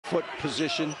foot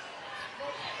position.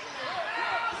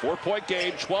 4-point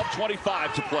game,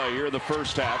 12:25 to play here in the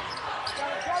first half.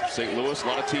 St. Louis, a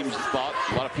lot of teams thought,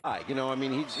 a lot of. You know, I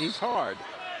mean, he's hard.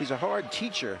 He's a hard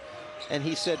teacher. And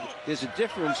he said there's a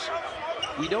difference.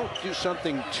 We don't do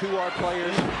something to our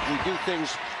players. We do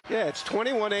things. Yeah, it's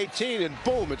 21-18, and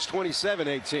boom, it's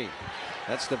 27-18.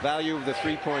 That's the value of the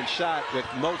three-point shot with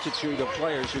multitude of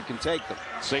players who can take them.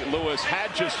 St. Louis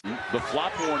had just the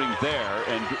flop warning there,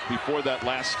 and before that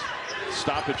last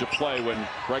stoppage of play when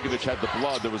Bregovich had the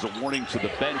blood, there was a warning to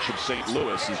the bench of St.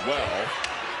 Louis as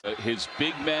well. His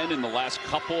big men in the last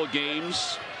couple of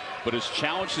games, but has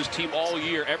challenged his team all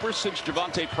year ever since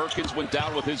Javante Perkins went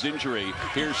down with his injury.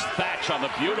 Here's Thatch on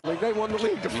the beautiful. They won the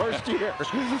league the first year.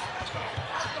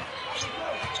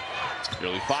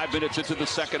 Nearly 5 minutes into the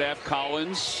second half.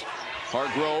 Collins,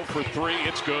 Hargrove for three.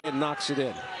 It's good. And knocks it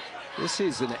in. This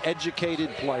is an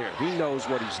educated player. He knows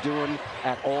what he's doing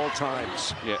at all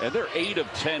times. Yeah, and they're 8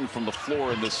 of 10 from the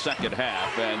floor in the second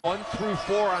half. And 1 through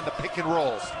 4 on the pick and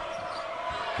rolls.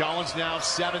 Collins now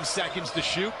 7 seconds to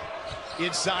shoot.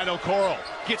 Inside Okoro.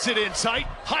 Gets it in tight.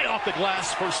 High off the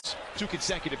glass. First 2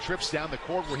 consecutive trips down the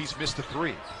court where he's missed a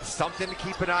 3. Something to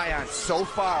keep an eye on. So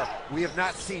far, we have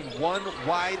not seen one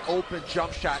wide open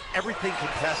jump shot. Everything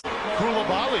contested.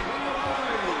 Koulibaly.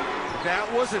 That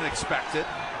wasn't expected.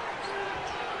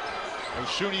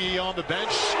 Oshuni on the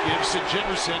bench. Gibson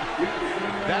Jimerson.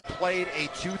 That played a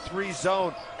 2-3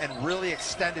 zone and really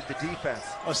extended the defense.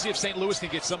 Let's see if St. Louis can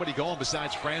get somebody going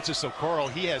besides Francis Okoro.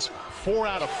 He has 4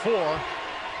 out of 4.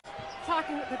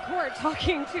 Talking with the court,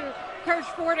 talking to Coach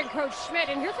Ford and Coach Schmidt,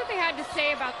 and here's what they had to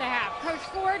say about the half. Coach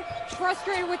Ford,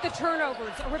 frustrated with the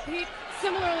turnovers. A repeat,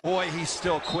 similarly. Boy, he's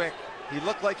still quick. He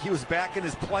looked like he was back in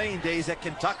his playing days at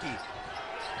Kentucky.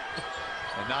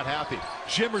 And not happy.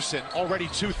 Jimerson already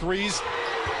 2 threes.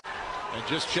 And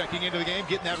just checking into the game,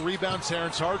 getting that rebound,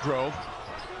 Terrence Hargrove.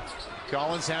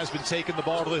 Collins has been taking the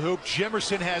ball to the hoop.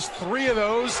 Jimerson has 3 of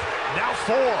those, now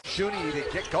 4. Shuni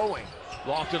to get going.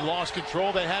 Lofton lost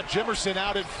control. They had Jimerson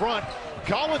out in front.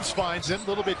 Collins finds him, a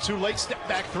little bit too late. Step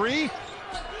back 3.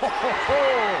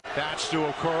 Thatch to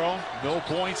Okoro. No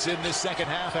points in this second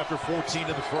half after 14 in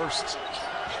the first.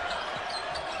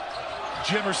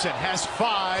 Jimerson has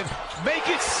 5. Make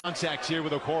it. Contact here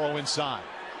with Okoro inside.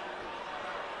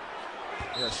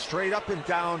 Yeah, straight up and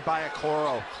down by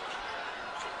Okoro.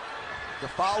 The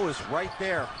foul is right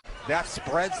there. That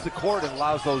spreads the court and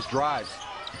allows those drives.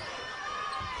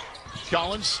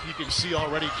 Collins, you can see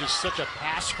already just such a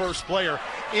pass-first player.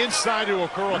 Inside to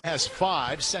Okoro has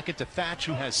 5. Second to Thatch,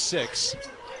 who has 6.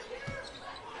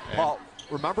 Paul,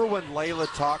 remember when Layla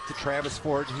talked to Travis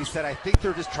Ford? He said, I think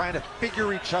they're just trying to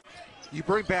figure each other. You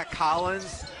bring back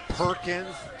Collins,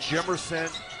 Perkins,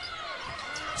 Jimerson.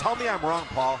 Tell me I'm wrong,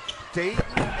 Paul. Dayton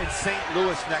and St.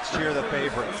 Louis next year are the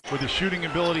favorites. With his shooting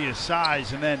ability, his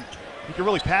size, and then he can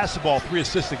really pass the ball, 3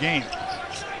 assists a game.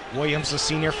 Williams, the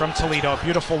senior from Toledo.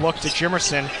 Beautiful look to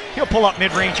Jimerson. He'll pull up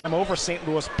mid-range over St.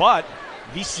 Louis, but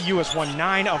VCU has won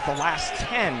 9 of the last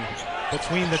 10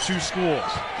 between the two schools.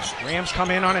 Rams come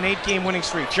in on an 8-game winning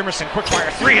streak. Jimerson, quick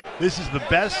fire 3. This is the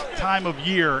best time of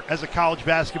year as a college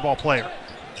basketball player.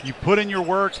 You put in your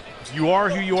work, you are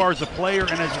who you are as a player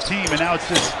and as a team, and now it's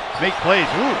just make plays.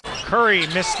 Ooh. Curry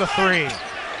missed the 3.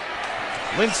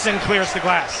 Linson clears the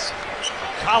glass.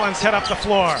 Collins head up the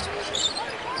floor.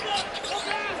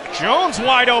 Jones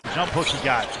wide open. Jump hook he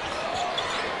got.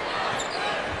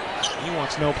 He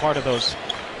wants no part of those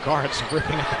guards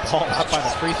ripping at the ball out by the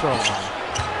free throw line.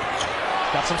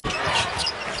 Got some.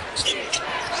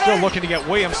 Still looking to get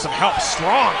Williams some help.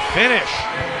 Strong finish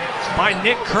by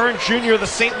Nick Kern Jr., the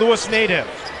St. Louis native.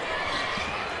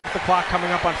 The clock coming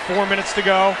up on 4 minutes to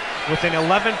go with an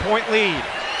 11-point lead.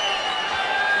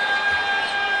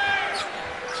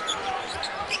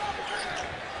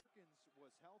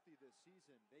 Was healthy this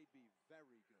season, they'd be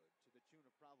very good to the tune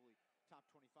of probably top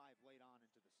 25 late on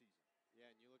into the season.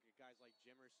 Yeah, and you look at guys like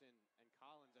Jimerson and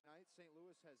Collins. Tonight, St.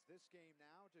 Louis has this game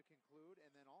now to conclude, and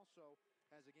then also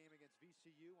has a game against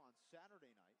VCU on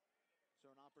Saturday night.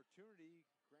 So an opportunity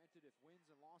granted if wins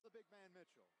and losses. The big man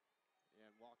Mitchell. Yeah,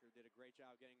 and Walker did a great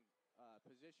job getting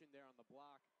positioned there on the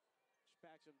block. Just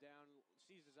backs him down,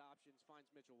 sees his options, finds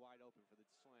Mitchell wide open for the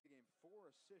slam. The game 4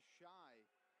 assists shy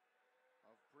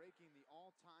of breaking the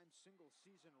all-time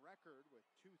single-season record with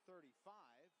 235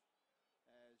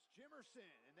 as Jimerson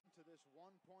and then to this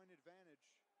 1-point advantage.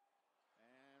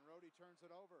 And Rhodey turns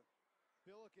it over.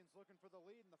 Billikens looking for the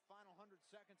lead in the final 100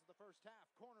 seconds of the first half.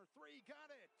 Corner 3, got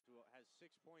it! Has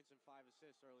 6 points and 5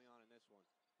 assists early on in this one.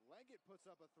 Leggett puts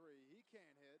up a 3. He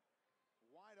can't hit.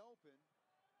 Wide open.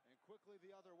 And quickly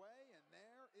the other way. And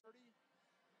there is 30.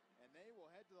 And they will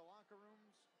head to the locker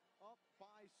rooms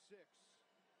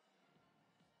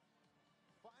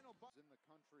Final buzz in the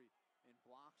country in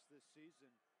blocks this season.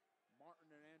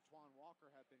 Martin and Antoine Walker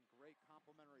have been great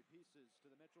complementary pieces to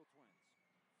the Mitchell twins.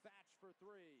 Thatch for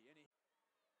three, and it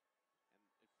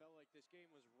felt like this game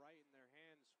was right in their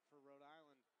hands for Rhode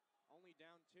Island. Only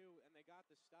down 2, and they got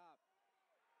the stop.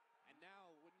 And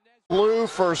now with Blue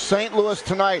for St. Louis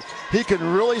tonight. He can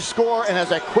really score and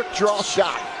has a quick draw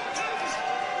shot.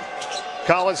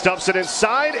 Collins dumps it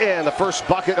inside, and the first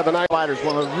bucket of the night. One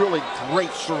of the really great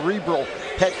cerebral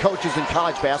head coaches in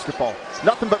college basketball.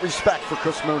 Nothing but respect for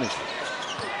Chris Mooney.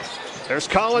 There's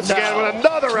Collins again with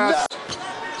another out.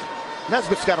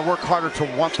 Nesbitt's got to work harder to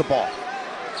want the ball.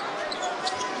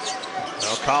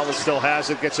 Now Collins still has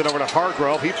it, gets it over to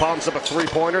Hargrove. He palms up a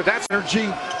three-pointer. That's energy.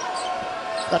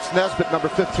 That's Nesbitt, number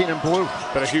 15 in blue.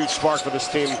 Been a huge spark for this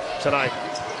team tonight.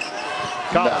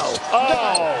 Collins.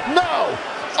 No.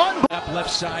 Left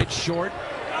side short.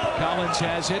 Collins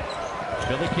has it.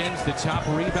 Billikens, the top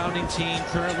rebounding team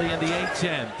currently in the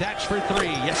A-10. Thatch for 3.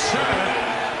 Yes,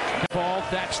 sir. Ball,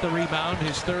 Thatch the rebound,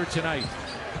 his 3rd tonight.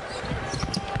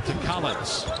 To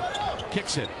Collins.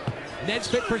 Kicks it.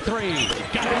 Nesbitt for 3.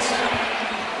 Got it.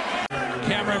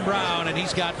 Cameron Brown, and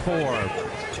he's got 4.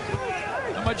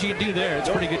 Not much you can do there. It's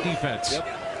pretty good defense.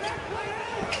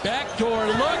 Backdoor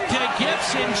look to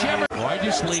Gibson.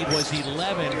 Largest lead was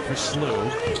 11 for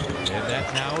SLU, and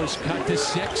that now is cut to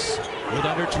 6 with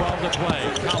under 12 to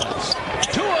play. Collins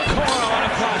to Okoro on a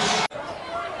flush.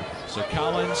 So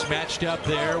Collins matched up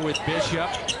there with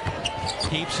Bishop.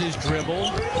 Keeps his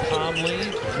dribble,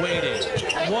 calmly waiting.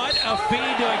 What a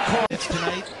feed to Okoro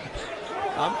tonight.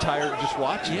 I'm tired of just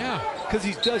watching. Yeah, because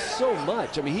he does so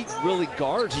much. I mean, he really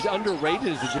guards. He's underrated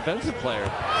as a defensive player.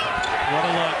 What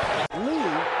a look.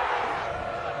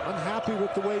 unhappy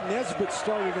with the way Nesbitt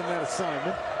started in that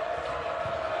assignment.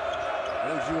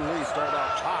 There's Yuri start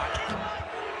off hot.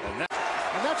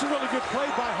 And that's a really good play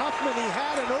by Huffman. He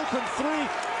had an open three,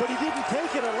 but he didn't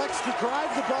take it. Elects to drive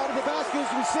the ball to the basket.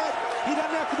 As we said, he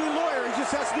doesn't have to be lawyer. He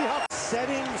just has to be Huffman.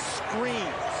 Setting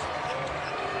screens.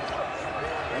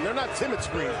 And they're not timid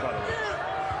screens, by the way.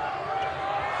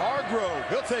 Hargrove,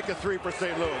 he'll take a three for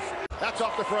St. Louis. That's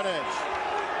off the front edge.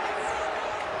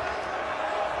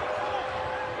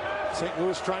 St.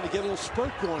 Louis trying to get a little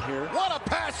spurt going here. What a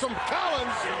pass from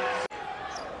Collins.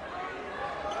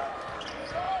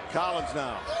 Collins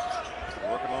now.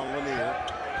 Working on Lanier.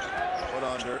 Put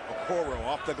under. Okoro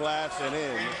off the glass and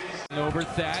in. Over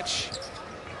Thatch.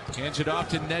 Hands it off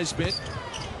to Nesbitt.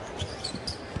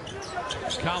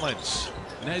 Collins.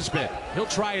 Nesbitt. He'll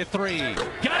try a three.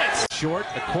 Got it! Short.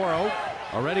 Okoro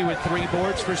already with 3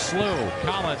 boards for SLU.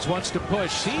 Collins wants to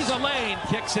push. Sees a lane.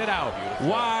 Kicks it out.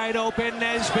 Wide open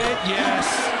Nesbitt. Yes.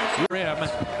 Rim.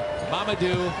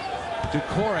 Mamadou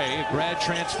Ducore, grad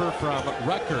transfer from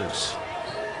Rutgers.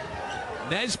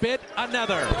 Nesbitt,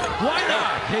 another. Why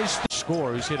not? His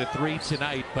scores hit a 3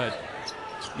 tonight, but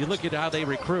you look at how they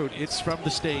recruit. It's from the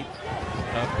state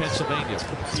of Pennsylvania.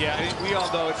 Yeah, we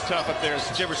all know it's tough up there.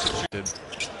 As Jefferson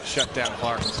shut down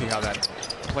Clark and see how that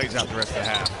plays out the rest of the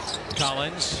half.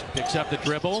 Collins picks up the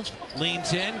dribble,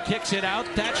 leans in, kicks it out.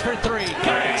 Thatch for 3.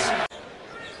 Got it.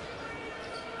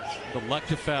 The luck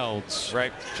to Felds.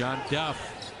 Right. John Duff.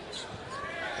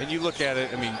 And you look at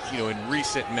it, I mean, you know, in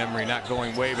recent memory, not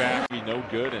going way back. Be no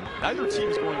good, and neither team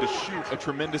is going to shoot a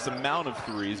tremendous amount of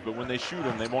threes, but when they shoot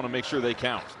them, they want to make sure they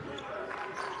count.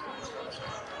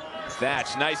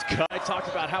 Thatch, nice cut. I talked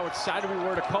about how excited we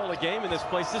were to call a game in this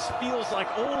place. This feels like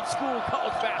old school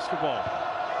college basketball.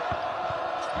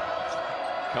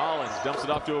 Collins dumps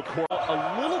it off to Okoro.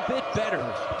 A little bit better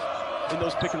in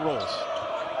those pick and rolls.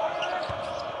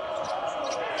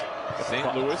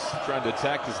 St. Louis trying to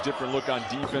attack this different look on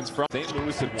defense. From St.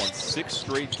 Louis had won 6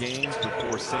 straight games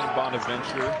before St.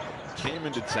 Bonaventure came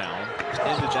into town,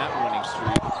 ended that winning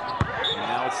streak. And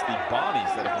now it's the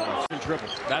Bonnies that have won. Dribble.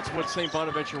 That's what St.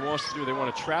 Bonaventure wants to do. They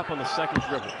want to trap on the second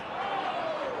dribble.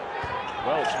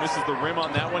 Welch misses the rim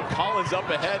on that one. Collins up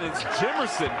ahead. It's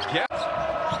Jimerson.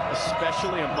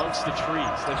 Especially amongst the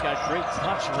trees. They've got great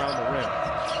touch around the rim.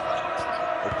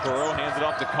 Okoro hands it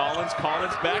off to Collins.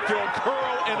 Collins back to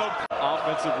Okoro, and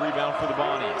offensive rebound for the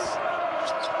Bonnies.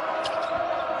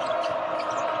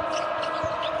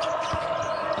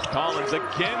 Collins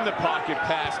again, the pocket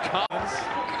pass. Collins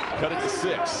cut it to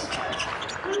 6.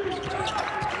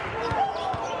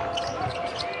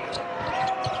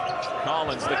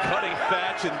 Collins, the cutting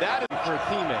Thatch, and that is for a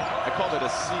teammate. I call that a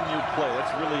senior play.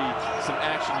 That's really some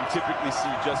action you typically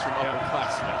see just from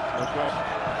upperclassmen. Okay.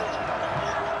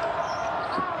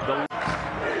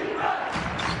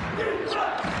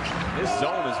 This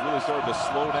zone has really started to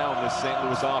slow down this St.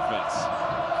 Louis offense.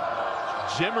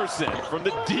 Jimerson from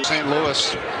the deep. St.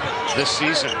 Louis this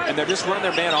season. And they're just running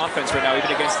their man offense right now,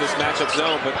 even against this matchup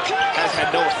zone, but has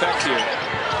had no effect here.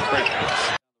 Great.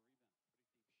 Great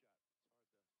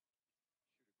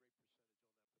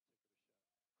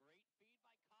feed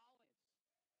by Collins. And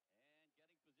getting positioned for the fifth. Collins. Now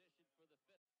passed off on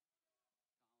Christian Ray. Fires on his side. Thatch with a punt the dribble.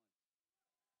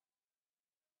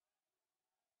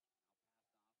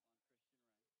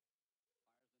 Clark now 0 for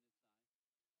 3. In traffic, Okoro. Shot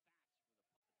up and in. Disrupted that shot by Josh Nickelberry,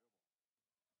 who's been stuck on 7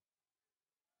 points since the opening minutes of the game. Collins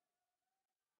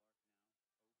again.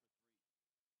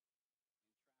 Hits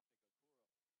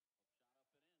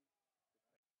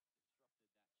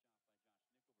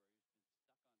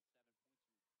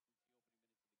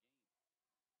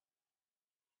the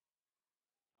brakes as he sees Decore waiting for him on the low block.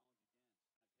 Sports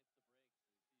cut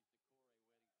the lead to 9 again. Second time this half they've been in the single digits. Hargrove and both teams in a scoring drought. Coro in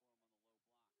traffic. And he ends that drought by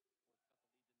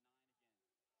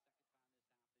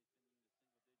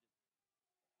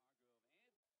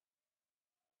now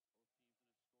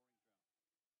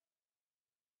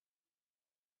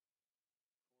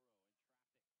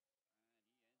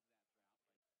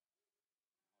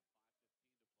at 5:15 to play. 12-point lead for the Billikens.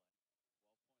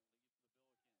 Collins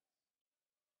fires one to Hargrove. The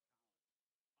 3 buried it. Be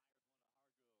on the wings and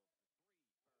running lanes to the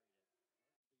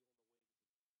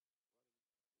rim. That's great team basketball. Jimerson had every right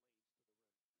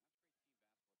to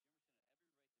take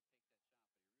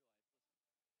that shot, but he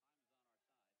realized,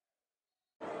 listen, time is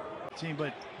on our side. Team,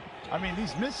 but I mean,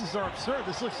 these misses are absurd.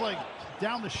 This looks like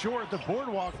down the shore at the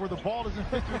boardwalk where the ball doesn't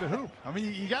fit through the hoop. I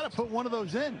mean, you got to put one of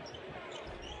those in.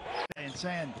 And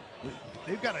saying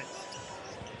they've got to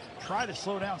try to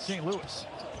slow down St. Louis.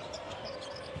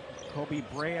 Kobe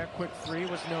Brea, quick 3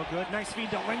 was no good. Nice feed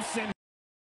to Linson.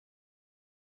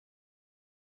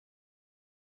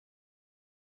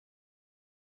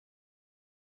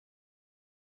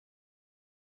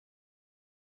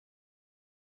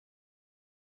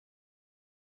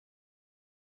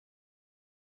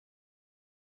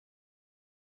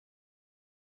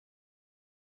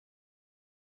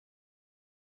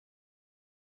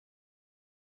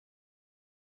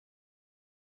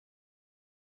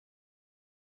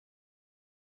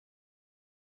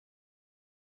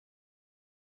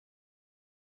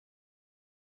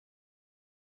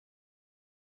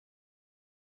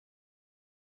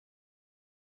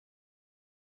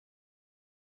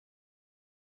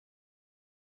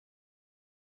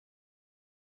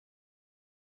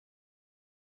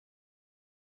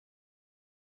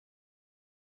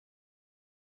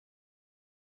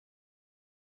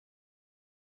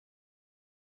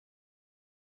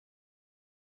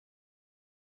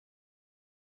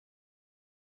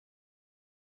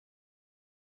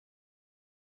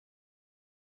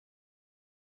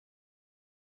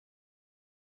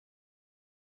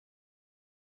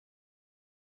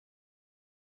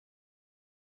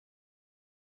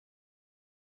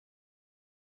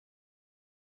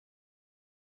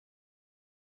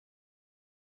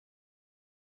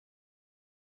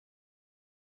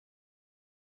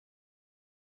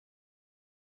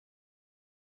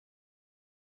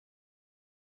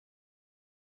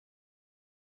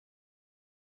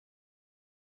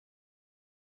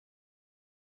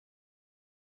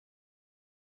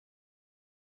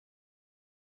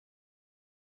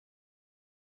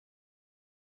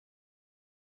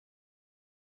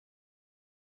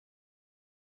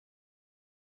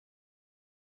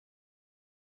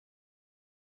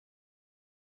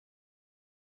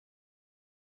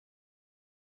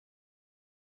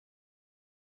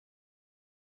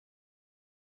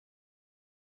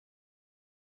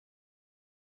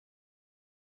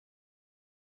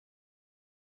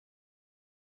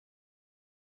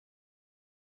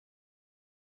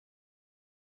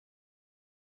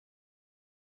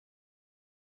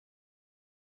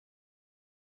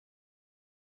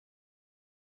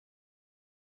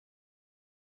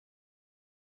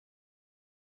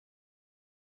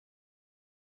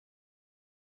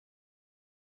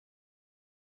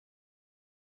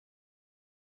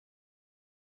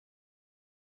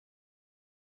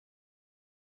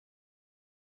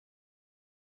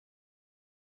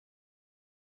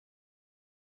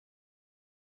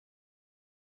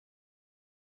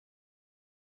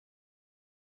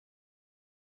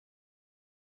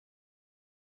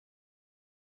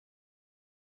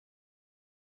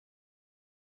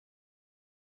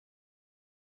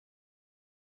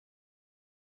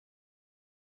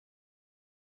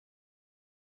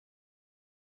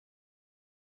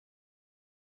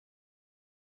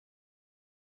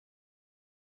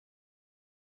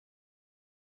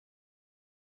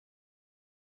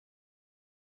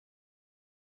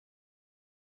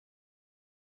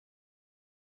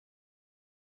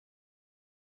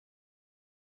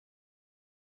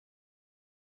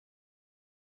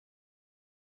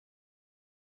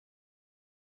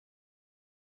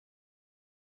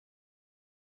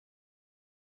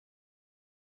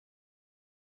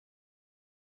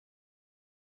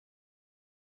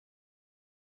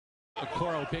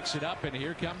 Okoro picks it up, and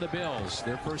here come the Bills.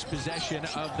 Their first possession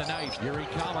of the night. Yuri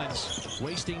Collins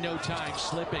wasting no time,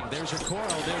 slipping. There's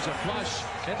Okoro, there's a flush,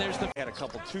 and there's the... Had a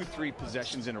couple, 2-3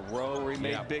 possessions in a row where he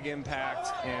made big impact,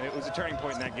 and it was a turning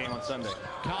point in that game on Sunday.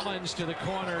 Collins to the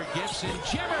corner, Gibson,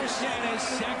 Jimerson is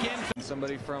second.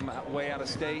 Somebody from way out of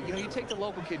state, you take the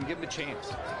local kid and give him a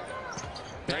chance.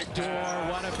 Backdoor,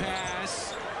 what a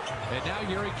pass. And now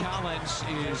Yuri Collins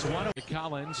is one of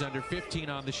Collins under 15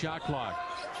 on the shot clock.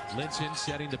 Linson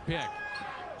setting the pick.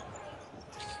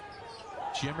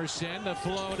 Jimerson, the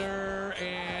floater,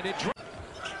 and it...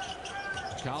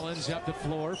 Collins up the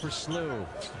floor for Slew.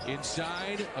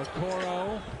 Inside,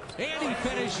 Okoro, and he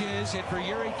finishes. And for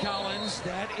Yuri Collins,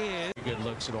 that is good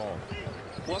looks at all.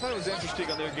 Well, I thought it was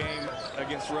interesting on their game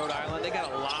against Rhode Island. They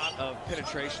got a lot of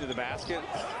penetration to the basket.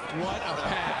 What a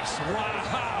pass.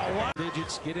 Wow. What?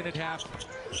 Digits, get in at half.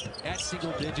 At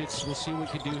single digits. We'll see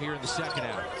what we can do here in the second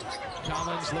half.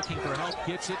 Collins looking for help.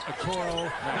 Gets it.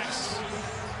 Okoro. Nice.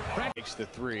 Makes the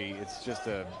three. It's just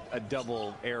a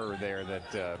double error there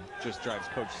that just drives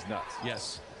coaches nuts.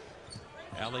 Yes.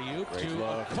 Alley-oop to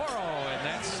Okoro, and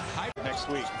that's high. Next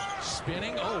week.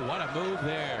 Spinning. Oh, what a move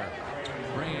there.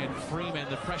 Brian Freeman,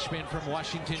 the freshman from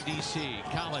Washington, D.C.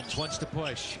 Collins wants to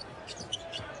push.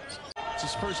 It's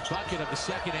his first bucket of the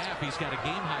second half. He's got a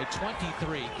game-high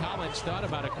 23. Collins thought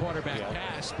about a quarterback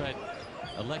pass, but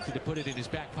elected to put it in his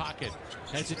back pocket.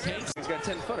 Hesitates. He's got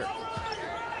a 10-footer.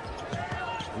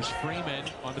 There's Freeman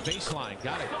on the baseline.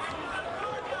 Got it.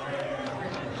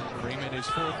 Freeman is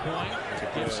 4 point.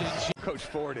 Gibson. Coach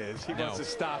Ford is. He wants to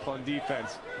stop on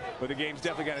defense. But the game's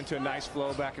definitely got into a nice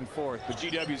flow back and forth. But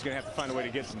GW is going to have to find a way to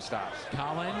get some stops.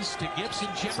 Collins to Gibson.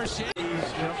 Jimerson.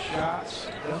 These jump shots.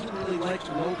 Doesn't really like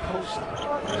low post.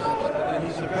 And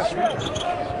he's the best reader.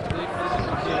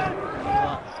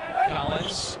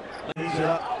 Collins. He's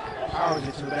up. Powers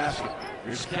it to the basket.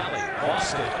 Here's Kelly.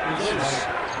 Boston. Loose.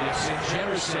 Gibson.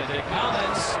 Jimerson to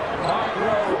Collins.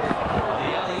 Hargrove. The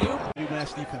alley-oop.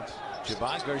 UMass defense.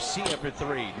 Javon Garcia for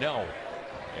three. No.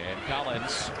 And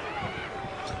Collins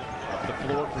up the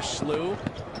floor for Slew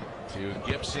to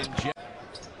Gibson.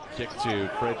 Kick to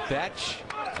Fred Thatch.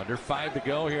 Under 5 to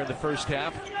go here in the first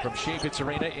half from Chaffetz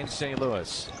Arena in St.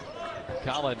 Louis.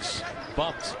 Collins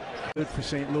bumped. Good for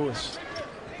St. Louis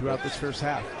throughout this first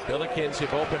half. Billikens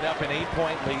have opened up an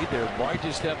 8-point lead, their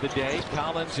largest of the day.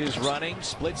 Collins is running,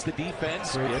 splits the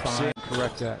defense. Gibson.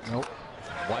 Correct that. Nope.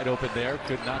 Wide open there,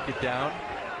 could knock it down.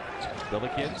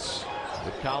 Billikens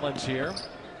with Collins here.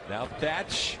 Now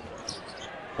Thatch.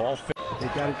 Ball. They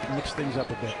got to mix things up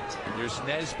a bit. Here's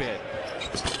Nesbitt.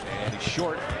 And he's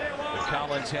short. But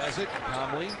Collins has it.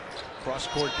 Conley.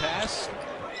 Cross-court pass.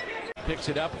 Picks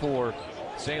it up for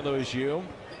St. Louis U.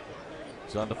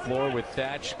 He's on the floor with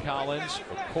Thatch, Collins,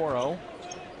 Okoro,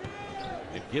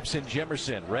 and Gibson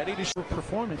Jimerson. Ready to show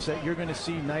performance that you're going to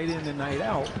see night in and night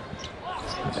out.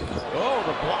 Oh,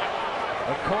 the block.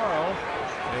 Okoro,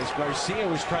 as Garcia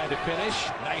was trying to finish.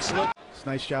 Nice look. It's a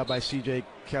nice job by C.J.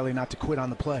 Kelly not to quit on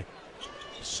the play.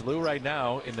 Slew right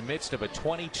now in the midst of a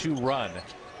 22 run.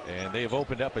 And they have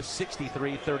opened up a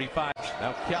 63-35.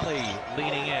 Now Kelly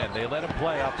leaning in. They let him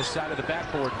play off the side of the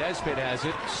backboard. Nesbitt has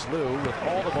it. Slew with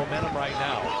all the momentum right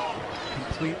now.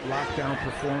 Complete lockdown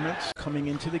performance coming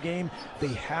into the game. They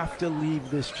have to leave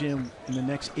this gym in the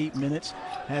next 8 minutes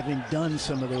having done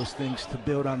some of those things to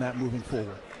build on that moving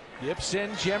forward. Gibson,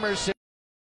 Jimerson.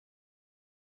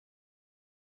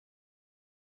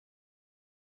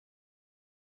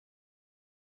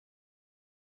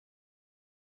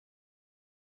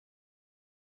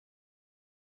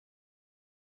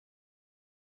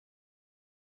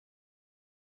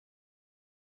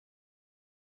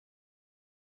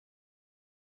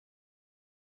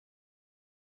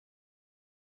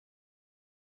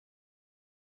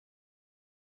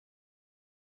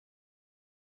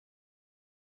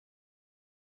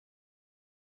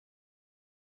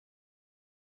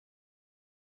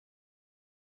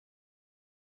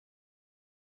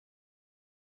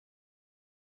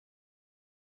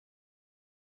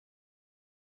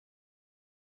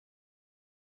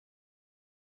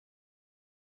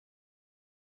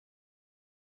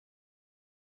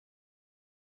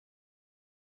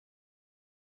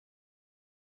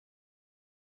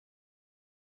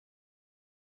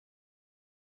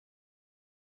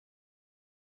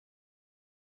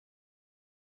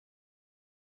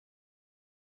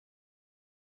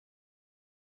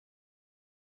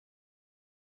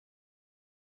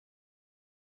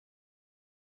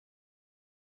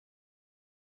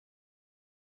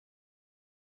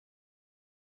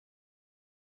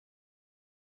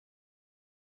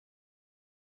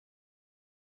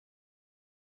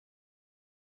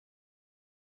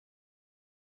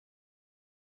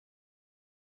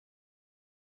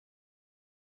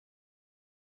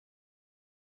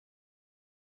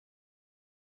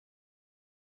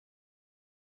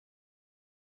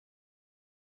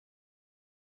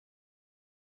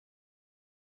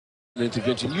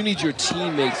 intervention. You need your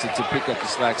teammates to pick up the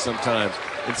slack sometimes,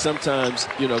 and sometimes,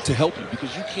 you know, to help you,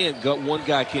 because you can't go, one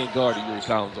guy can't guard Yuri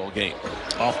Collins all game.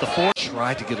 Off the four.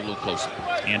 Tried to get a little closer.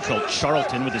 Antrell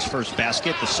Charlton with his first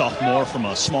basket, the sophomore from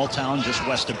a small town just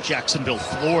west of Jacksonville,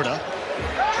 Florida.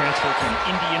 Transferred from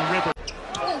Indian River.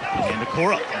 And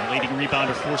Okoro, the leading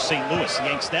rebounder for St. Louis,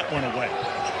 yanks that one away.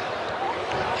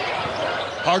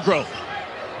 Hargrove.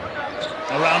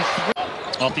 Around three.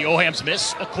 Off the Oham's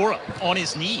miss, Okoro on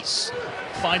his knees.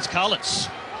 Finds Collins.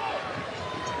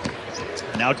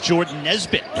 Now Jordan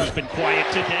Nesbitt, who's been quiet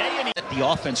today, and he let the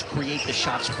offense create the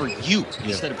shots for you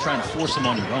instead of trying to force them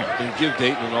on your own. And give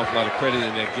Dayton an awful lot of credit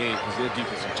in that game, because their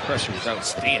defensive pressure was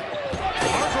outstanding.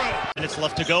 Minutes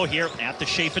left to go here at the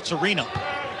Chaffetz Arena.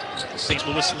 The St.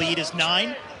 Louis lead is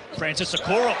 9. Francis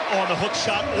Okoro on the hook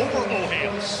shot over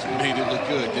Oham's. Made it look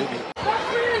good, didn't he?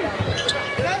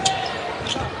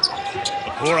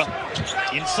 Okoro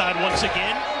inside once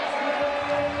again.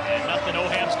 And nothing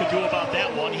Oham's could do about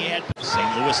that one. He had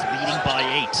St. Louis leading by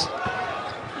 8.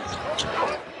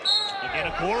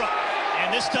 Again, Okoro.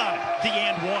 And this time, the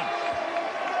and one.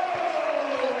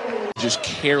 Just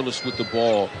careless with the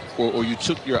ball, or you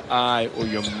took your eye or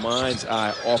your mind's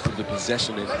eye off of the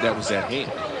possession that was at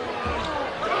hand.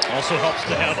 Also helps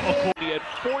to have Okoro. He had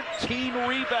 14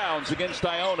 rebounds against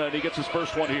Iona, and he gets his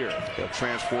first one here. Got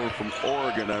transferred from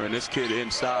Oregon. I mean, this kid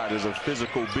inside is a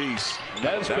physical beast.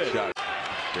 Nesbitt.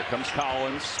 Here comes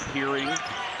Collins, peering,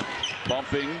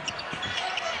 bumping.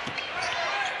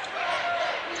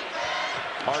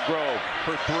 Hargrove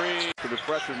for 3. The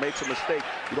freshman makes a mistake.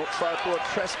 You don't try to throw a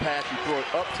trespass. You throw it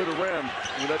up to the rim.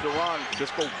 You let Duran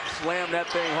just go slam that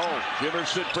thing home.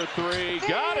 Jimerson for 3.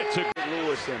 Got it to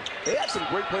Lewis. And they had some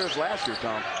great players last year,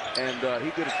 Tom. And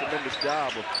he did a tremendous job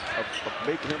of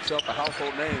making himself a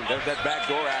household name. There's that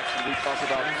backdoor action we talked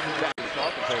about.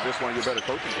 This one, you better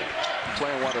coaching game.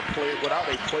 Playing without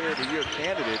a player of the year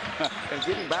candidate and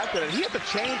getting back to that. He had to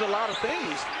change a lot of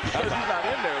things because he's not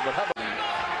in there. But how about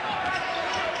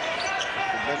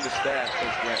tremendous stat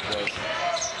Coach Grant does.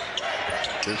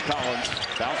 Here's Collins.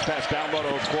 Bounce pass down low to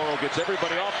Okoro. Gets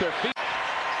everybody off their feet.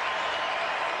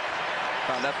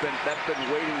 That's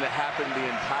been waiting to happen the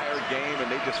entire game, and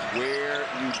they just wear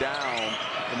you down,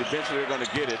 and eventually they're going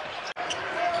to get it.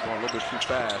 Going a little bit too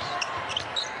fast.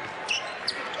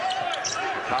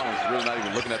 Collins is really not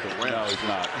even looking at the rim. No, he's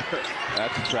not.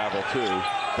 That's a travel too.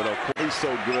 But he's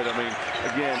so good. I mean,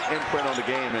 again, imprint on the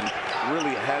game, and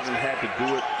really hasn't had to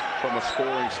do it from a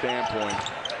scoring standpoint,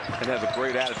 and has a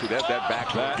great attitude. That's that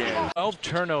backcourt game. 12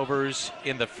 turnovers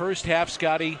in the first half,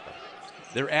 Scotty.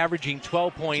 They're averaging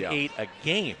 12.8 a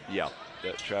game. Yeah,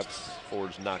 Travis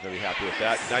Ford's not going to be happy with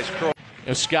that. Nice curl. You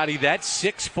know, Scotty, that's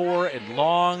 6'4" and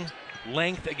long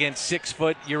length against 6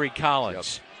 foot Yuri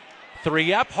Collins. Yep.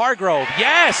 3 up, Hargrove.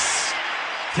 Yes!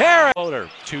 Terry.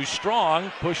 Too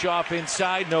strong. Push off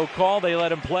inside. No call. They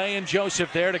let him play, and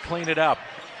Joseph there to clean it up.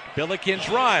 Billikens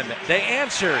run. They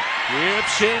answered.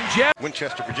 Gibson Jeff.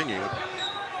 Winchester, Virginia.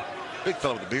 Big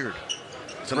fellow with a beard.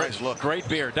 It's a nice look. Great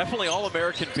beard. Definitely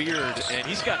All-American beard, and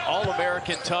he's got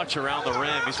All-American touch around the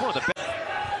rim. He's one of the best.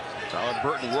 Tyler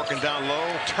Burton working down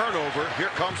low. Turnover. Here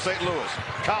comes St. Louis.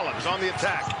 Collins on the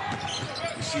attack.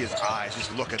 You see his eyes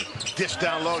just looking. Dish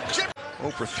down low.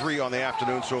 0 for 3 on the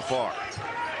afternoon so far.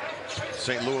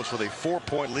 St. Louis with a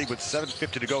 4-point lead with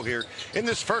 7:50 to go here in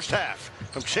this first half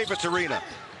from Chaffetz Arena.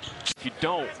 If you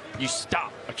don't, you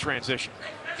stop a transition.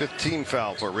 15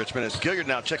 foul for Richmond as Gilliard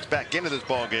now checks back into this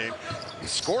ball game. He's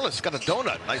scoreless, got a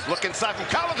donut. Nice look inside from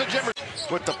Collins and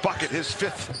Jimerson with the bucket, his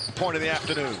 5th point of the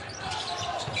afternoon.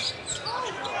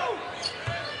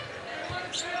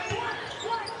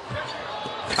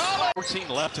 Collins. 14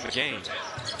 left in the game.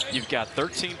 You've got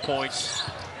 13 points.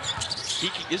 He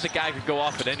is a guy who could go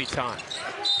off at any time.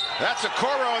 That's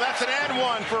Okoro. That's an and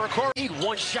one for Okoro. Need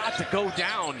one shot to go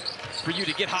down for you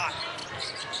to get hot.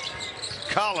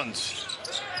 Collins.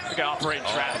 Look at operating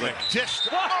traffic.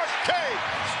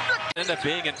 End up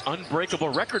being an unbreakable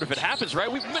record if it happens,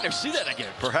 right? We might never see that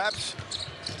again. Perhaps.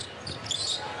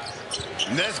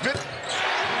 Nesbitt.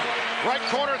 Right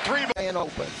corner 3. And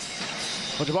open.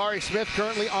 Well, Jabari Smith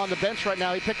currently on the bench right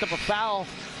now. He picked up a foul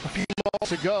a few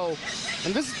moments ago.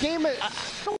 And this game,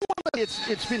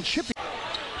 it's been chippy.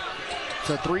 It's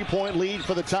a 3-point lead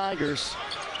for the Tigers.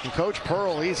 And Coach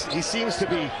Pearl, he seems to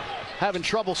be having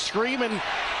trouble screaming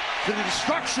for the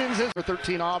instructions for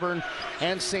 13 Auburn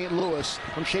and St. Louis.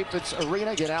 From Chaffetz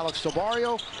Arena, get Alex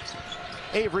Tobario,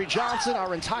 Avery Johnson,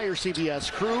 our entire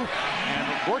CBS crew,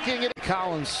 and working it.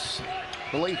 Collins,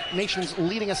 the nation's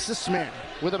leading assist man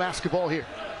with a basketball here.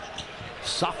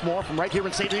 Sophomore from right here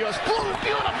in St. Louis.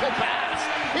 Beautiful pass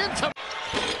into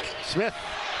Smith.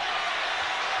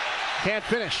 Can't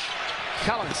finish.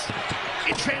 Collins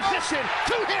in transition.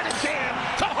 Two-handed jam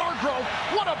to Hargrove.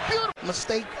 What a beautiful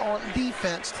mistake on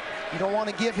defense. You don't want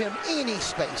to give him any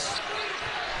space.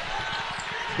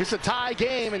 It's a tie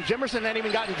game, and Jimerson hadn't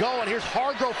even gotten going. Here's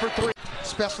Hargrove for three.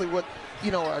 Especially with,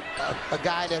 a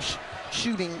guy that's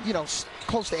shooting,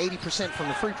 close to 80% from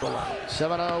the free throw line.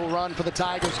 7-0 run for the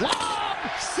Tigers. Lob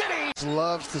City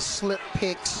loves to slip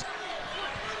picks.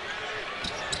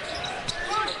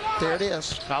 There it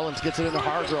is. Collins gets it into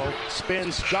Hargrove.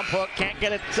 Spins, jump hook, can't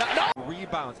get it. No!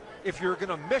 Rebounds. If you're going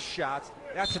to miss shots,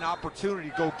 that's an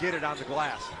opportunity to go get it on the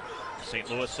glass. St.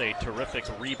 Louis, a terrific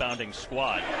rebounding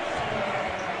squad.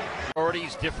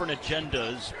 Priorities, different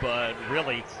agendas, but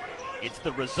really, it's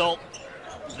the result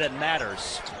that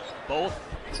matters. Both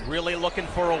really looking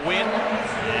for a win.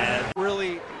 And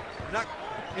really not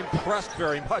impressed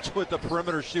very much with the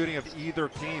perimeter shooting of either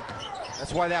team.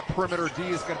 That's why that perimeter D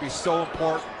is going to be so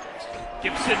important.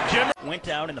 Gibson Jim went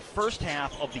down in the first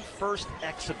half of the first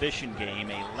exhibition game,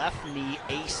 a left knee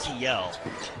ACL.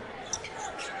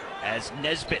 As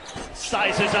Nesbitt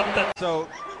sizes up the... So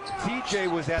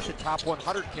TJ was at the top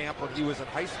 100 camp when he was in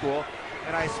high school,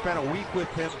 and I spent a week with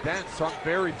him then, so I'm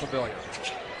very familiar.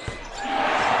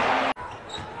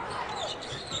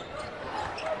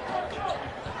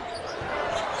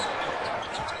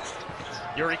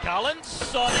 Yuri Collins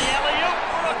saw the alley-oop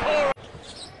for a core.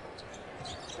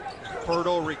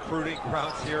 Fertile recruiting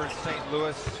grounds here in St.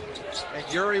 Louis, and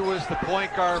Yuri was the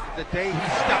point guard the day he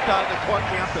stepped on the court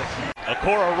campus.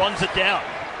 Okoro runs it down.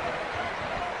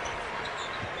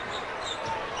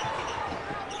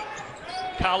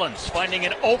 Collins finding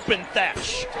an open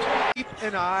Thatch. Keep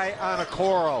an eye on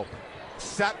Okoro.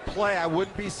 Set play, I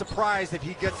wouldn't be surprised if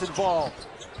he gets involved.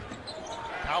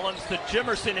 Collins to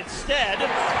Jimerson instead.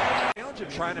 The challenge of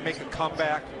trying to make a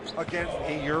comeback against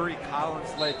a Yuri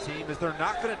Collins-led team is they're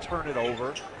not going to turn it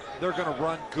over. They're going to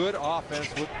run good offense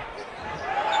with...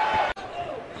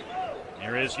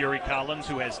 Here is Yuri Collins,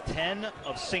 who has 10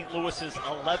 of St. Louis's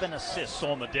 11 assists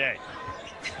on the day.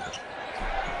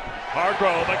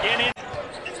 Hargrove again in.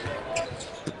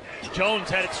 Jones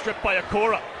had it stripped by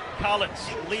Okoro. Collins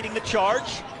leading the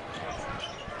charge.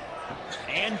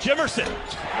 And Jimerson.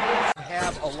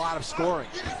 Have a lot of scoring.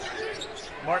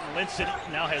 Martin Linson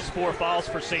now has 4 fouls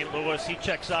for St. Louis. He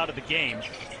checks out of the game.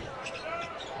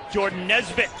 Jordan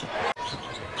Nesbitt.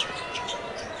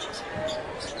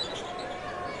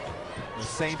 The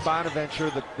St. Bonaventure,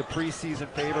 the preseason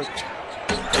favorite.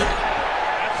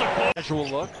 That's a casual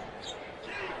look.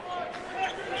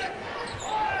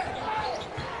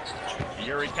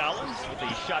 Yuri Collins with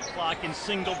the shot clock in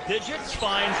single digits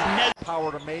finds Nesbitt.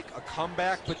 Power to make a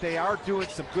comeback, but they are doing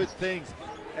some good things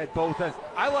at both ends.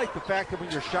 I like the fact that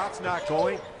when your shot's not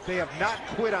going, they have not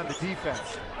quit on the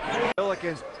defense.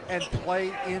 Pelicans and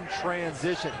play in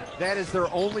transition. That is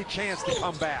their only chance to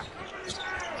come back.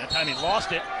 That time he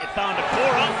lost it. It found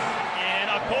Okoro, and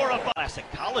Okoro. Classic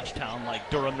college town like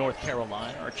Durham, North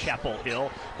Carolina, or Chapel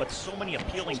Hill, but so many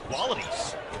appealing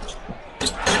qualities.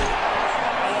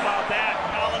 How about that?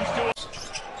 Collins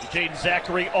to Jaden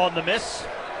Zachary on the miss.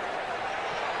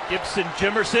 Gibson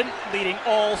Jimerson leading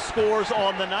all scores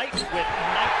on the night with 19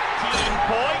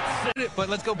 points. But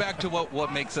let's go back to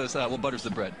what makes us, what butters the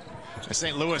bread.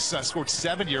 St. Louis scored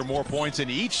 70 or more points in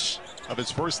each of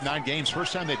its first 9 games.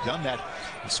 First time they've done that.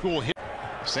 The school hit.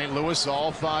 St. Louis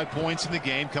all 5 points in the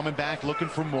game, coming back looking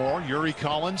for more. Yuri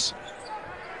Collins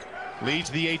leads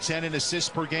the A-10 in assists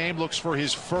per game, looks for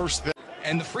his first.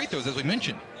 And the free throws, as we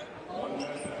mentioned.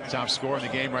 Top scorer in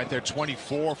the game right there,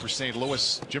 24 for St.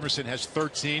 Louis. Jimerson has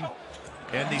 13.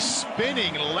 And the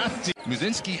spinning lefty.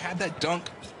 Muzinski had that dunk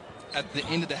at the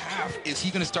end of the half. Is he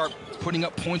going to start putting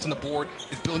up points on the board?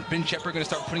 Is Ben Shepard going to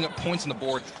start putting up points on the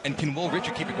board? And can Will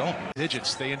Richard keep it going?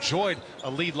 Digits. They enjoyed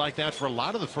a lead like that for a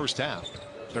lot of the first half.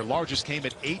 Their largest came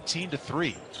at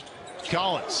 18-3.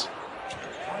 Collins.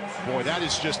 Boy, that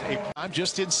is just I'm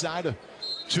just inside of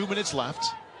 2 minutes left.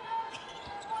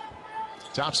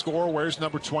 Top scorer wears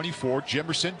number 24,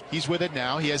 Jimerson. He's with it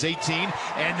now. He has 18,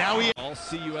 and now he... All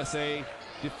CUSA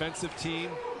defensive team.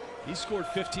 He scored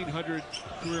 1,500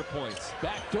 career points.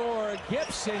 Backdoor,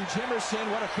 Gibson,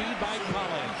 Jimerson. What a feed by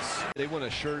Collins. They want to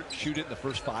shoot it in the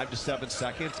first 5 to 7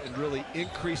 seconds and really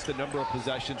increase the number of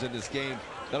possessions in this game.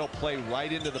 That'll play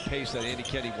right into the pace that Andy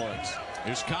Kenny wants.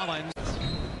 Here's Collins.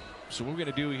 So what we're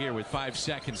going to do here with 5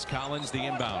 seconds. Collins, the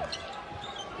inbound.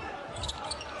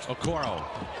 Okoro.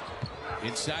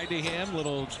 Inside to him,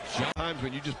 little jump. Times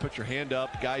when you just put your hand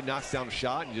up, guy knocks down a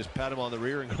shot, and you just pat him on the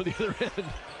rear and go to the other end.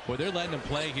 Boy, they're letting him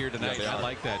play here tonight. Yeah, I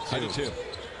like that too. I do too.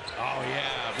 Oh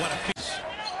yeah, what a feat.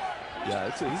 Yeah,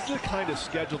 this is the kind of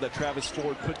schedule that Travis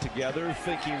Ford put together,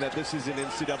 thinking that this is an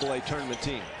NCAA tournament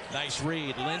team. Nice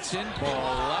read. Linson,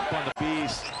 ball up on the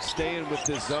Beast staying with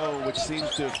the zone, which seems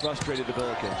to have frustrated the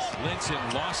Billikens.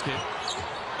 Linson lost it.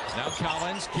 Now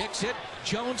Collins kicks it.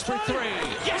 Jones for three.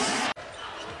 Yes!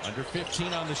 Under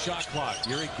 15 on the shot clock.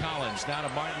 Yuri Collins now to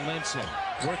Martin Linson.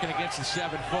 Working against the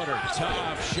 7-footer.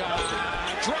 Tough shot.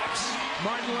 Drops.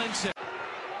 Martin Linson.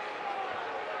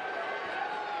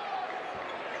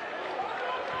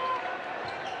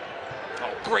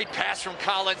 Oh, great pass from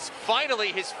Collins.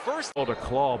 Finally, his first. To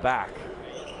claw back.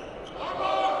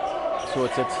 So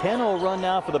it's a 10-0 run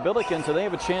now for the Billikens, and they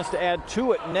have a chance to add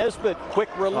to it. Nesbitt,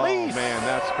 quick release. Oh, man,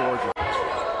 that's gorgeous.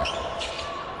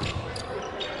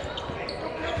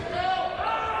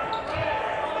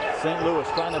 St. Louis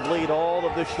trying to bleed all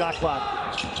of this shot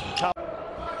clock.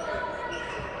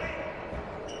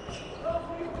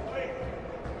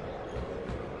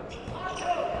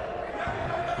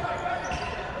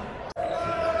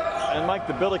 And Mike,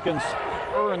 the Billikens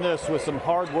earn this with some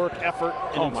hard work, effort,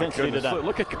 and intensity today.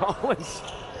 Look at Collins.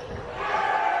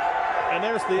 And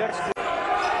there's the extra.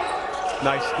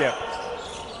 Nice skip.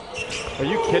 Are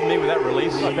you kidding me with that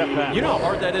release? You know how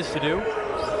hard that is to do?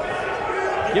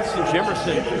 Gibson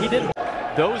Jimerson, he didn't.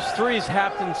 Those threes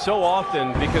happen so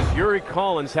often because Yuri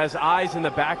Collins has eyes in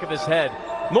the back of his head.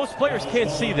 Most players can't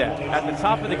see that. At the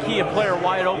top of the key, a player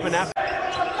wide open after.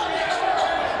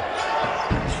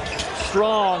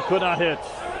 Strong could not hit.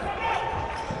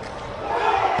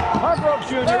 Hargrove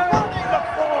Jr. running the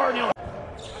floor.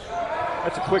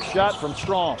 That's a quick shot from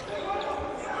Strong.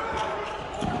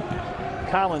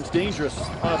 Collins dangerous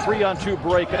on a 3-on-2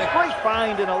 break and a great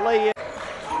find and a lay-in.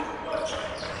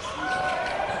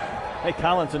 Hey,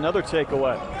 Collins, another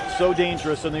takeaway. So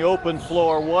dangerous in the open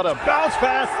floor. What a bounce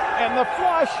pass and the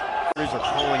flush. These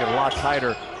are pulling it a lot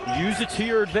tighter. Use it to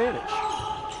your advantage.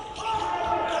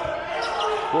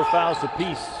 4 fouls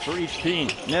apiece for each team.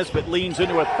 Nesbitt leans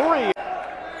into a 3.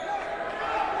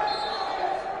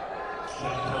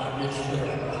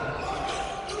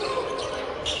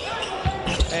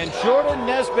 And Jordan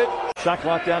Nesbitt. Shot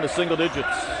clock down to single digits.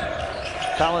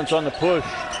 Collins on the push.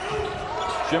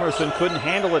 Jimerson couldn't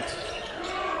handle it.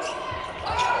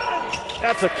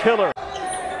 That's a killer.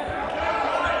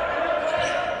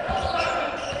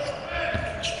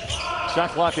 Shot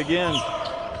clock again.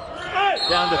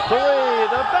 Down to 3.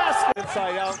 The basket.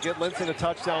 Inside out. Get Linson a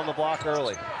touchdown on the block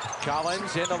early.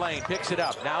 Collins in the lane. Picks it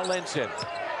up. Now Linson.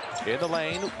 In the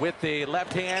lane with the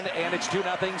left hand, and it's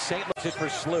 2-0 St. Louis for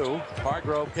Slew.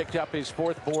 Hargrove picked up his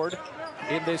 4th board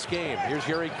in this game. Here's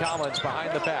Yuri Collins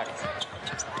behind the back.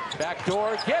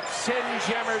 Backdoor, Gibson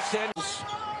Jimerson.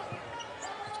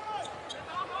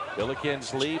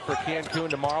 Billikens lead for Cancun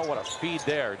tomorrow. What a feed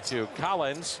there to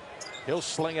Collins. He'll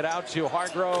sling it out to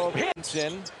Hargrove.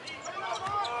 Hinson.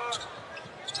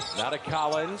 Now to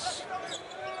Collins.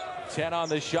 10 on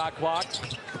the shot clock.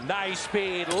 Nice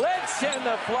speed. Linson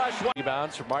the flush.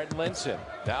 Rebounds from Martin Linson.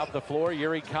 Now up the floor,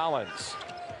 Yuri Collins.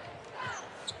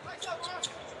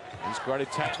 He's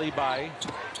guarded tightly by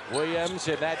Williams,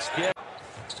 and that's Gibb.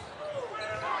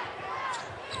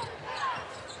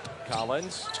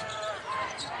 Collins.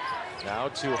 Now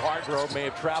to Hargrove. May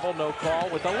have traveled. No call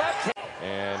with the left hand.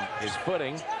 And his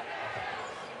footing.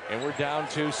 And we're down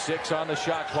to 6 on the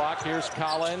shot clock. Here's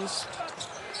Collins.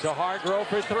 To Hargrove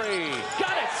for 3.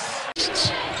 Got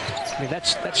it! I mean,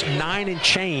 that's 9 and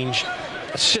change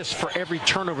assists for every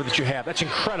turnover that you have. That's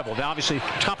incredible. Now, obviously,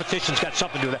 competition's got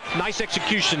something to do with that. Nice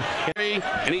execution.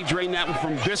 And he drained that one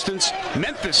from distance.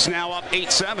 Memphis now up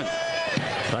 8-7.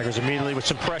 Tigers immediately with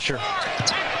some pressure.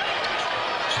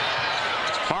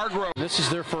 Hargrove. This is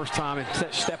their first time and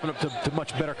stepping up to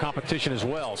much better competition as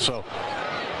well. So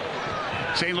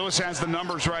St. Louis has the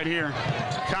numbers right here.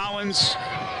 Collins.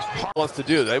 Wants to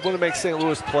do. They want to make St.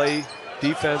 Louis play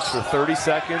defense for 30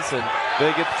 seconds, and they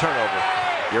get the turnover.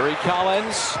 Yuri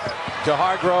Collins to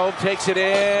Hargrove, takes it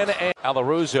in, and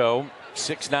Alaruso,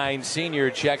 6'9" senior,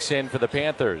 checks in for the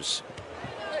Panthers.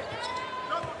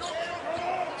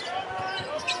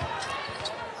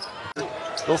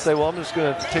 They'll say, well, I'm just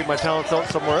going to take my talents out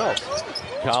somewhere else.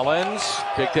 Collins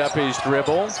picked up his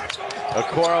dribble.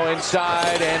 Okoro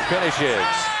inside and finishes.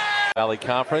 Valley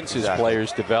Conference, his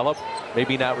players develop.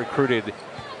 Maybe not recruited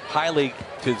highly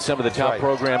to some of the top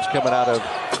programs coming out of.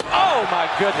 Oh my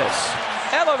goodness!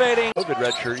 Elevating. COVID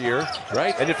redshirt year,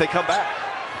 right? And if they come back,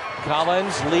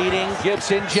 Collins leading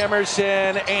Gibson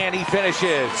Jimerson, and he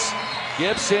finishes.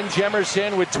 Gibson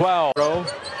Jimerson with 12.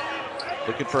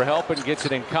 Looking for help and gets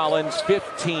it in. Collins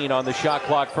 15 on the shot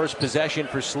clock. First possession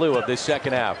for Slew of this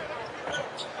second half.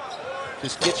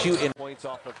 Just gets you in points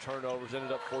off of turnovers,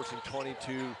 ended up forcing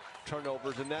 22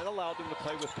 turnovers, and that allowed them to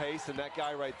play with pace, and that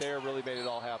guy right there really made it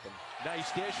all happen.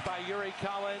 Nice dish by Yuri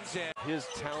Collins. And his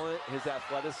talent, his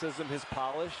athleticism, his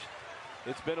polish.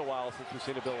 It's been a while since we've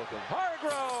seen a Billiken.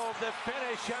 Hargrove, the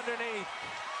finish underneath.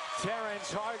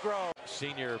 Terrence Hargrove.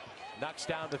 Senior knocks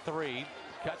down to 3,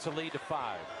 cuts a lead to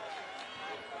 5.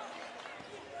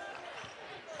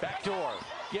 Backdoor.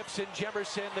 Gibson,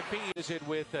 Jemerson, the feed. Is it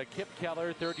with Kip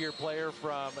Keller, third-year player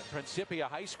from Principia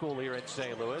High School here in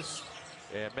St. Louis.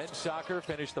 And men's soccer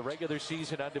finished the regular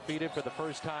season undefeated for the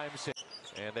first time since,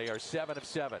 and they are 7 of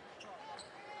 7.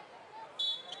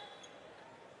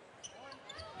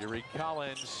 Yuri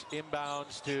Collins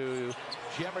inbounds to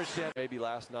Jemerson. Maybe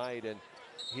last night, and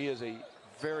he is a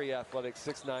very athletic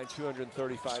 6'9",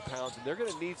 235 pounds, and they're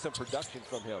going to need some production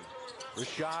from him.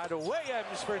 Rashad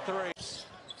Williams for 3.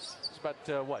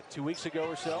 About, what, 2 weeks ago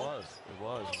or so? It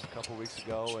was a couple weeks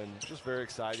ago, and just very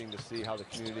exciting to see how the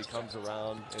community comes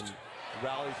around and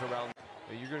rallies around.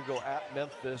 You're going to go at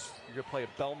Memphis. You're going to play a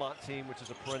Belmont team, which is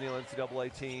a perennial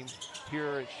NCAA team. Here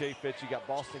at Shea Fitz, you got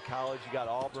Boston College, you got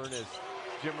Auburn as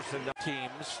Jemerson.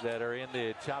 Teams that are in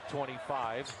the top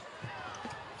 25.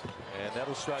 And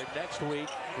that'll start next week.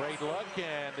 Great luck,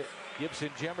 and Gibson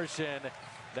Jemerson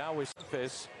now with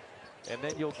Memphis. And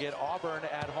then you'll get Auburn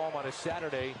at home on a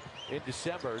Saturday in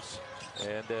December.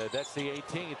 And that's the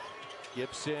 18th.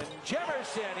 Gibson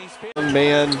Jemerson, he's Young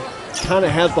man, kind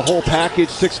of has the whole package,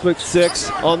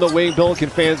 6'6" on the wing. Billiken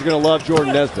fans are going to love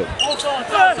Jordan Nesbitt.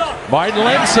 Martin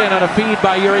Linson on a feed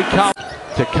by Yuri Collins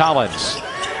to Collins.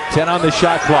 10 on the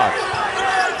shot clock.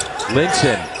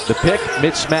 Linson, the pick,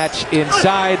 mismatch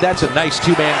inside. That's a nice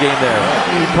two-man game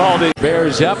there. He called it.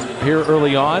 Bears up here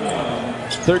early on,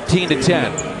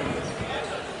 13-10.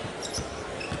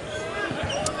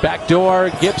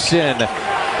 Backdoor, Gibson.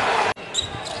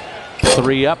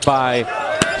 3 up by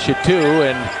Chitu,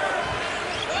 and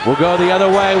we'll go the other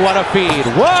way. What a feed.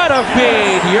 What a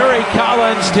feed. Yuri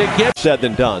Collins to Gibson. Said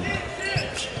than done.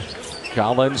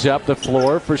 Collins up the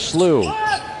floor for Slew.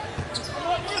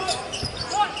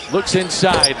 Looks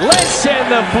inside. Listen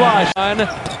the flush.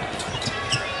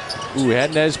 Ooh,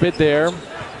 had Nesbitt there.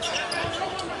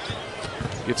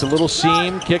 Gets a little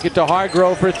seam, kick it to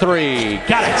Hargrove for 3.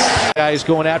 Got it! Guys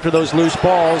going after those loose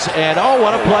balls, and oh,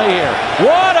 what a play here.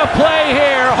 What a play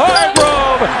here!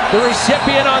 Hargrove, the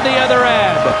recipient on the other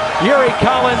end. Yuri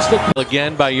Collins,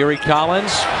 again by Yuri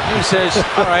Collins. He says,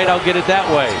 all right, I'll get it that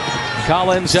way.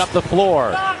 Collins up the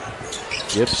floor.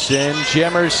 Gibson,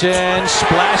 Jemerson,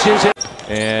 splashes it.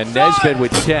 And Nesbitt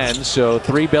with 10, so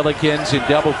 3 Billikens in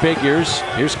double figures.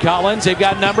 Here's Collins, they've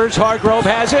got numbers. Hargrove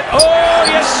has it. Oh,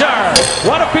 yes, sir!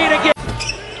 What a feed again!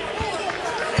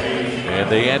 And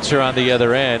the answer on the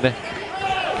other end,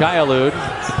 Kyalud.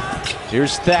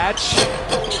 Here's Thatch.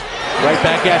 Right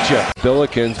back at you.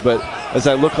 Billikens, but as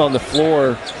I look on the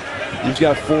floor, you've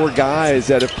got 4 guys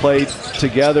that have played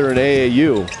together in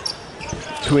AAU.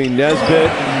 Between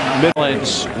Nesbitt,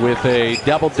 Collins with a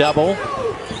double-double.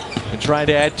 And trying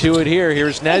to add to it here.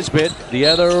 Here's Nesbitt the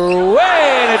other way,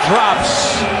 and it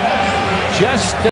drops. Just